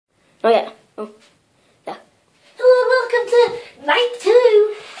Oh yeah. Oh. Yeah. Hello, welcome to night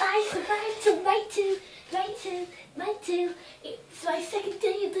 2. I survived till night 2. Night 2. It's my second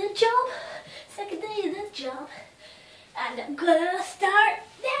day of the job. And I'm gonna start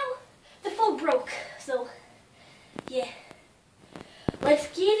now. The phone broke, so yeah. Let's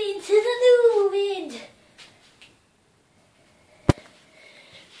get into the new vid.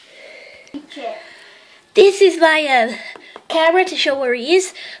 This is my camera to show where he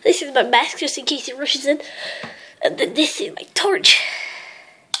is. This is my mask just in case he rushes in. And then this is my torch.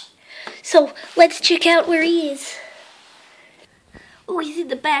 So let's check out where he is. Oh, he's in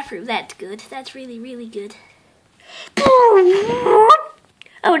the bathroom. That's good. That's really, really good.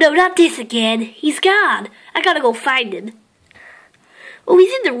 Oh no, not this again. He's gone. I gotta go find him. Oh,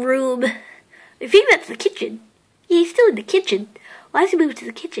 he's in the room. I think that's the kitchen. Yeah, he's still in the kitchen. Why has he moved to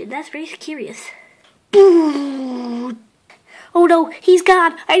the kitchen? That's very curious. Oh no, he's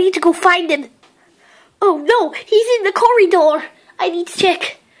gone. I need to go find him. Oh no, he's in the corridor. I need to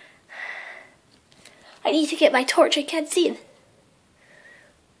check. I need to get my torch. I can't see him.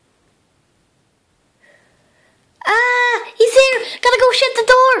 Ah, he's here. Gotta go shut the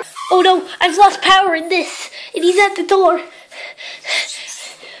door. Oh no, I've lost power in this. And he's at the door.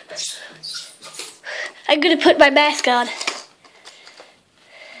 I'm gonna put my mask on.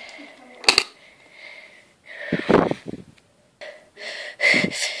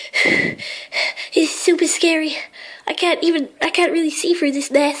 It's super scary. I can't really see through this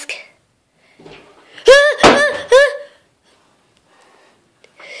mask.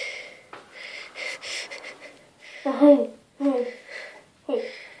 Hey,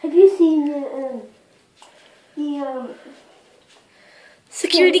 have you seen the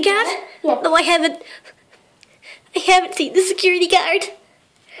security guard? Yeah. No, I haven't. I haven't seen the security guard.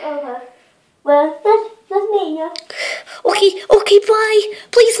 Okay. Well, that's me, yeah. Okay, bye.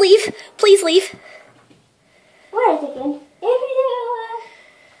 Please leave. Please leave. Wait a second.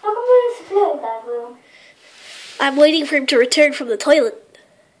 How come there's a security guard room? I'm waiting for him to return from the toilet.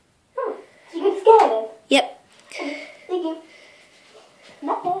 So you get scared of? Yep. Thank you.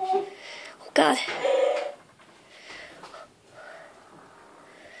 Nothing. Oh God.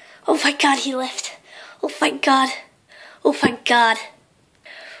 Oh my God, he left. Oh my God. Oh my God.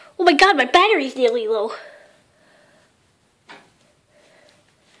 Oh my God, my battery's nearly low.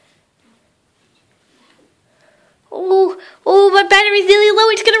 Oh, my battery's nearly low.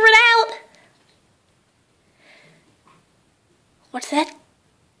 It's gonna run out. What's that?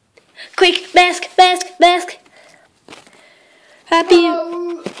 Quick, mask. Happy.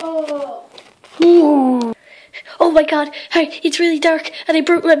 Ooh. Oh my God, hey, it's really dark and I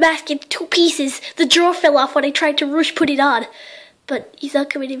broke my mask into 2 pieces. The drawer fell off when I tried to rush put it on. But he's not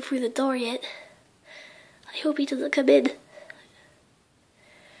coming in through the door yet. I hope he doesn't come in.